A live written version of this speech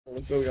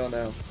Look where we are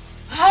now.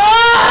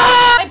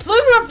 Ah! I blew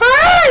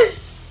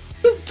reverse!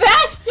 You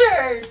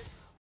bastard!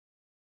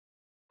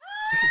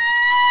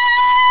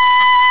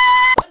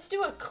 Let's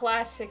do a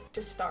classic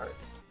to start.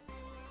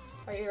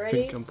 Are you I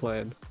ready? think I'm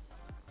playing.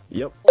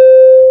 Yep.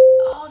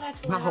 Oh,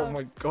 that's loud. Oh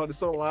my god, it's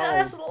so loud.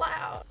 That's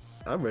loud.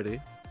 I'm ready.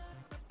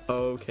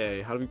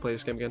 Okay, how do we play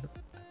this game again?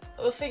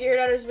 We'll figure it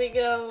out as we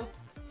go.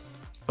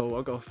 Oh,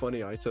 I got a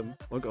funny item.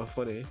 I got a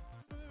funny.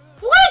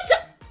 What?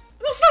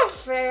 That's not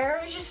fair.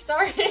 We just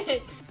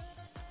started.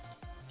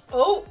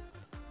 Oh.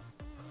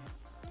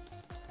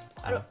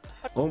 I don't.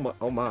 Oh my,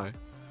 oh my.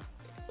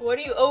 What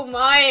are you oh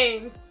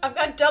mying? I've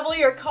got double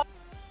your car.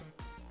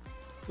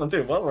 I'm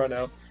doing well right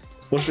now.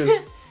 Watch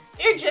this.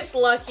 You're just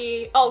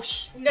lucky. Oh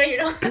no,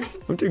 you're not.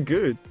 I'm doing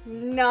good.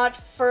 Not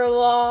for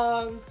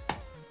long.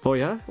 Oh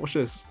yeah? Watch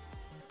this.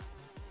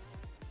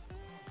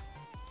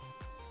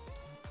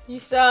 You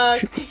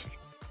suck.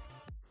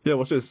 Yeah,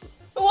 watch this.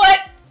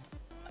 What?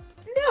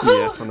 No.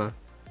 Yeah, I know.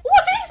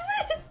 What is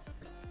this?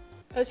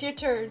 That's your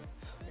turn.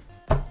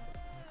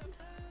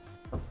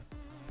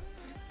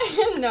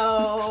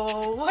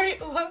 No.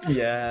 What?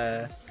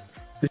 Yeah.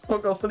 I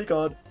got a funny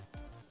card.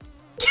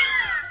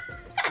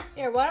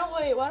 Here, why don't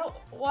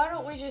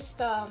we just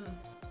you know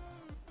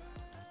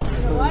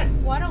what?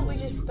 Why don't we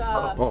just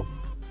Oh.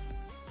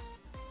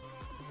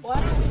 Why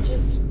don't we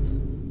just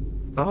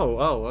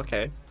Oh,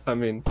 okay. I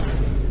mean.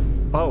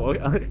 Oh,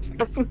 okay.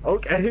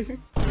 Okay.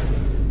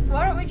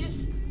 Why don't we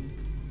just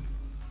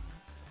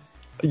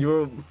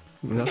You're.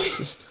 That's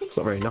just. It's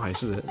not very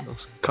nice, is it?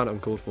 That's kind of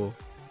uncalled for.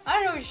 I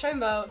don't know what you're talking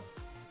about.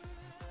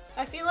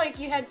 I feel like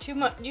you had too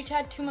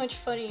much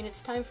funny and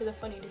it's time for the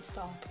funny to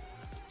stop.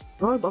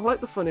 No, but I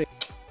like the funny.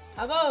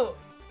 How about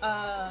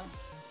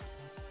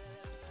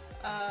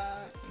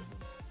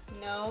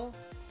no?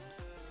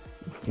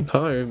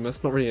 No,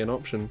 that's not really an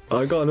option.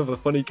 I got another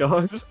funny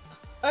card.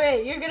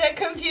 Okay, you're good at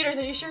computers.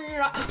 Are you sure you're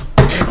not?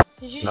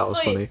 Did you just That was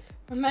play? funny.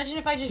 Imagine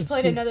if I just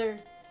played another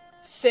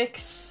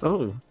 6.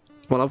 Oh.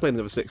 Well, I played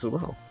another 6 as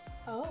well.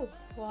 Oh,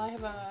 well I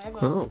have a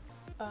Oh.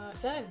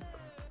 7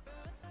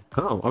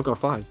 Oh, I've got a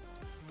 5.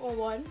 or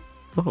 1.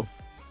 Oh.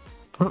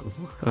 Oh.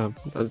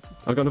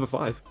 I got another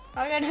 5.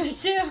 I got another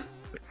 2.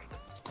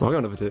 Oh, I got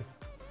another 2.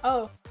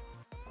 Oh,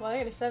 well I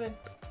got a 7.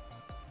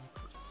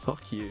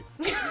 Fuck you.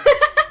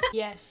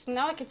 Yes,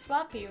 now I can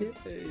slap you.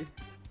 Hey.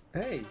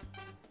 Hey.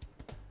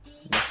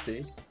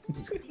 Nasty.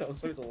 That was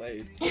so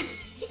delayed.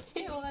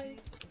 It was.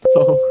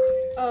 Oh.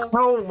 Oh.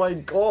 Oh my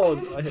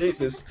god, I hate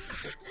this.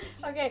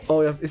 Okay.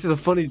 Oh yeah, this is a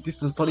funny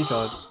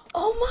card.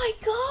 Oh my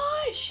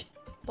gosh!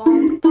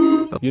 Bonk,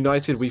 bonk.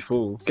 United we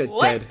fall. Get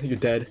What? dead. You're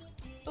dead.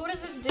 What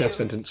does this do? Death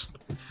sentence.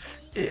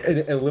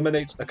 It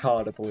eliminates a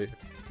card, I believe.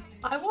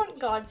 I want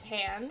God's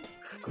hand.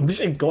 I'm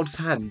using God's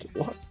hand.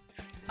 What?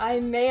 I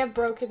may have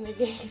broken the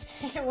game.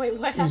 Wait,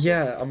 what happened?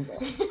 Yeah,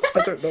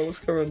 I don't know what's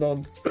going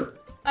on.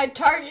 I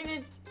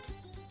targeted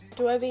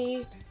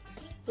Dewebby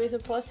with a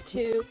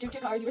 +2. Do 2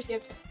 cards, you were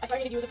skipped. I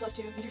targeted you with a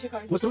 +2. You do 2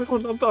 cards. What's going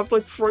on? I'm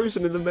like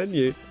frozen in the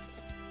menu.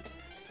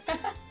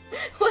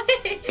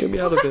 Wait. Get me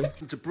out of here.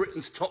 To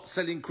Britain's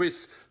top-selling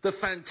Chris, the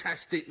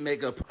fantastic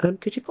Mega.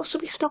 Could you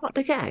possibly start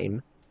the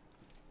game?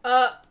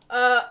 No.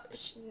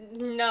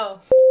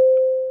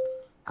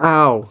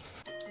 Ow.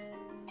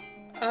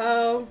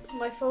 Oh,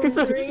 my phone's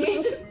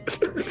ringing.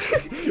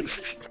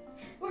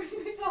 Where's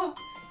my phone?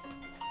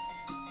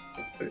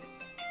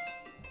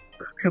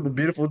 The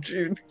beautiful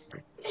tune.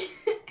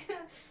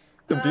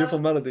 The beautiful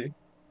melody.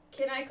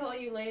 Can I call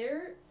you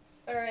later?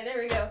 Alright, there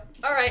we go.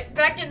 Alright,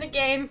 back in the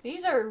game.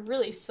 These are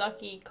really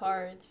sucky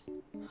cards.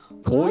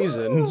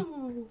 Poison?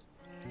 Ooh.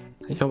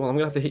 Yeah, well, I'm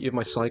gonna have to hit you with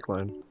my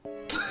cyclone.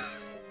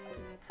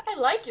 I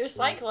like your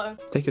cyclone.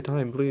 Take your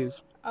time,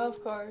 please.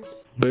 Of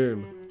course.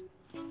 Boom.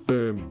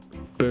 Boom.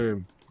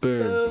 Boom. Boom.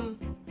 Boom.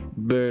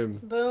 Boom.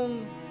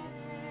 Boom.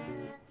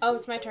 Oh,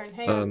 it's my turn.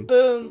 Hang on. Um.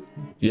 Boom.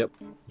 Yep.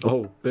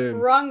 Oh, boom.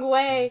 Wrong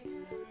way.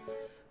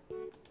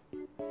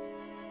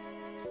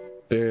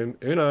 Boom.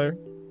 Uno.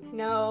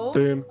 No.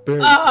 Boom. Boom.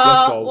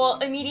 Let's go. Well,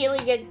 immediately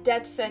get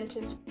death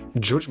sentence.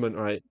 Judgment,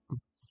 right?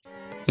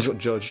 You got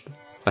judged.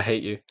 I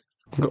hate you.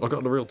 I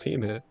got the real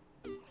team here.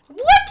 What did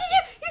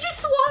you? You just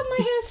swapped my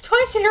hands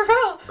twice in a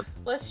row.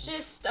 Let's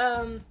just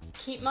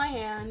keep my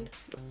hand.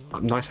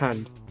 Nice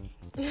hand.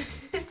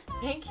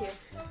 Thank you.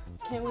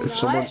 Can we If not?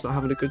 someone's not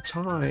having a good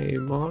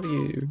time, are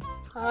you?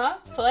 Huh?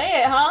 Play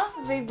it, huh,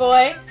 big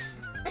boy?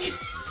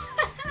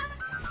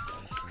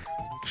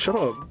 Shut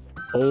up.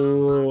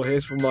 Oh,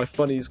 here's where my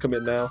funnies come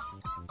in now.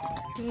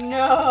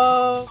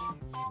 No.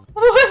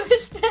 What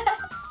was that?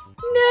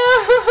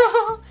 No.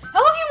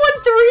 How have you won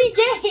 3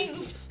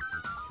 games?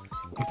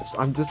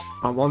 I'm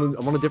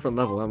on a different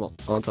level,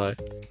 aren't I?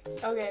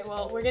 Okay,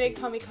 well, we're getting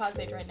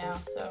kamikaze right now,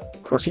 so.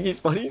 Why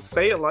do you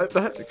say it like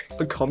that?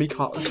 A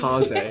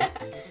kamikaze.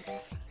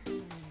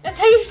 That's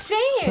how you say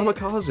It's it.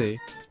 kamikaze.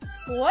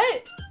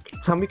 What?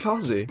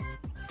 Kamikaze.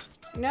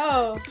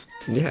 No.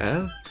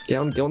 Yeah. Get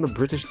on the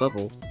British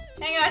level.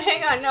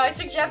 Hang on. No, I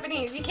took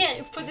Japanese. You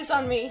can't put this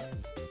on me. I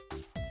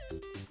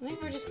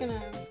think we're just gonna...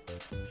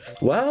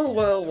 Well,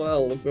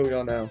 look where we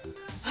are now.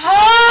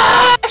 Ah!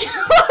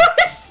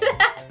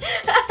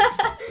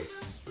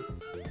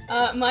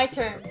 My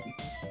turn.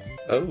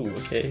 Oh,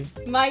 okay.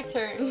 My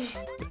turn.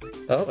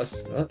 Oh,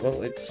 that's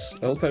well.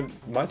 It's okay.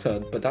 My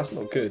turn, but that's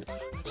not good.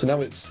 So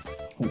now it's.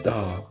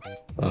 Oh.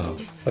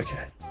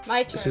 Okay.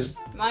 My turn. This is.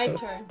 My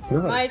turn.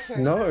 No. My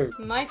turn. No.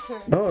 My turn.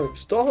 No.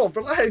 Stop.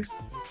 Relax.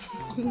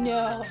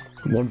 No.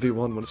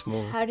 1v1 once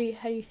more. How do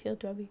you feel,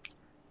 Dewebby?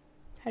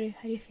 How do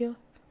you feel?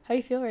 How do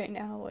you feel right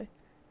now with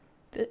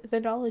the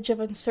knowledge of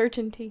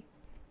uncertainty?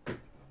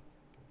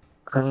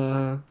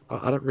 I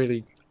don't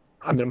really.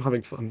 I mean, I'm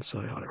having fun, so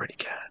I don't really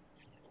care.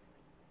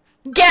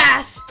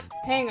 Gasp!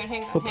 Hang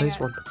on. What place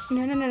one?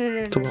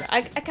 No. To what?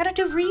 I gotta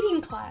do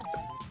reading class.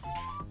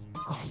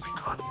 Oh my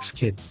god, this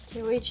kid.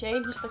 Can we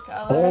change the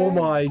color? Oh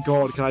my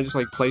god, can I just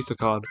like place a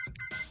card?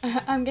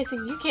 I'm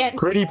guessing you can't.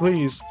 Pretty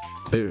please.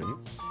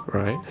 Boom.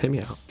 Right, hear me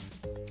out.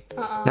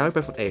 Now we're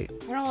both on 8.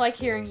 I don't like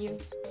hearing you.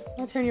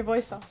 I'll turn your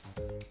voice off.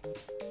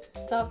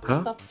 Stop,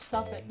 Huh?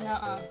 stop it.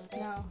 No.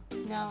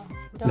 Don't No,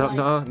 like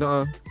no, it.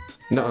 no,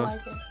 Don't no.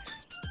 like it.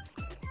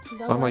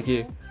 I'm like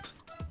you. it.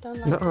 Don't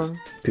like it. No.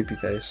 Poopy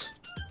face.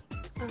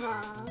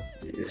 Uh-huh.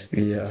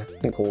 Yeah, I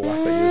think I'll laugh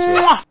at you as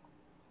well.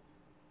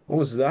 What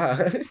was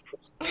that?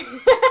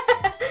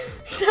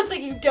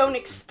 Something you don't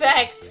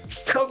expect.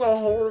 That was a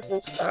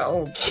horrible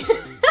sound.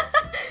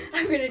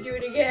 I'm gonna do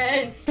it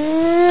again.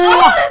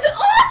 Oh, that's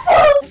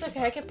awful! It's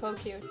okay, I can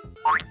poke you.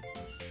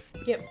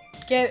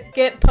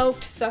 Get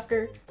poked,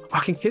 sucker. I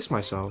can kiss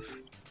myself.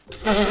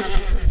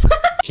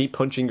 Keep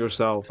punching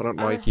yourself. I don't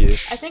like you.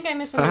 I think I Ow.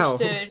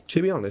 misunderstood.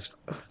 To be honest,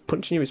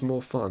 punching you is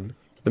more fun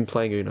than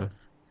playing Uno.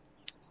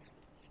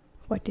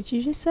 What did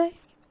you just say?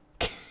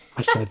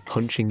 I said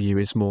punching you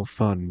is more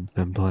fun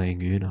than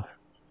playing Uno.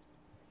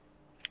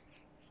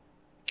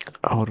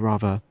 I would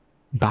rather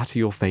batter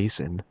your face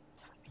in,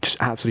 just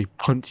absolutely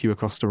punt you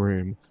across the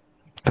room,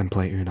 than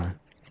play Uno.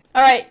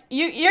 All right,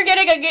 you're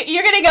getting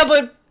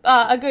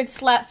a good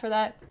slap for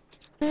that.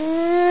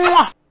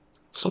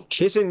 Stop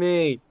kissing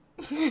me!